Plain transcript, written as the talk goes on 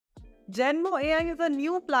Genmo AI is a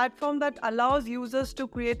new platform that allows users to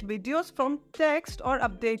create videos from text or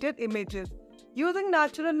updated images. Using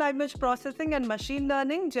natural language processing and machine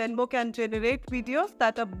learning, Genmo can generate videos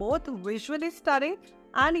that are both visually stunning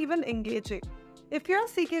and even engaging. If you're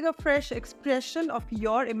seeking a fresh expression of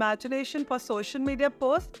your imagination for social media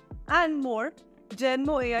posts and more,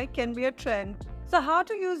 Genmo AI can be a trend. So how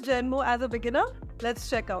to use Genmo as a beginner? Let's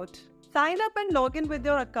check out. Sign up and log in with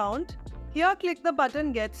your account. Here, click the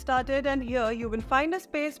button Get Started, and here you will find a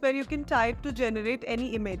space where you can type to generate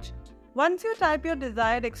any image. Once you type your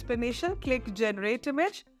desired explanation, click Generate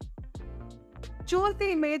Image. Choose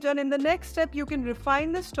the image, and in the next step, you can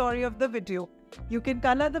refine the story of the video. You can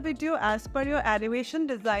color the video as per your animation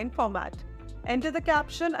design format. Enter the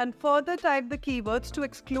caption and further type the keywords to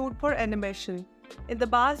exclude for animation. In the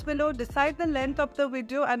bars below, decide the length of the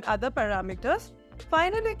video and other parameters.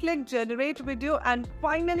 Finally, click Generate Video and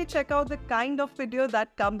finally check out the kind of video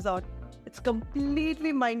that comes out. It's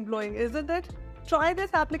completely mind-blowing, isn't it? Try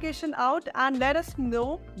this application out and let us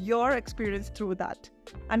know your experience through that.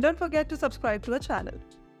 And don't forget to subscribe to our channel.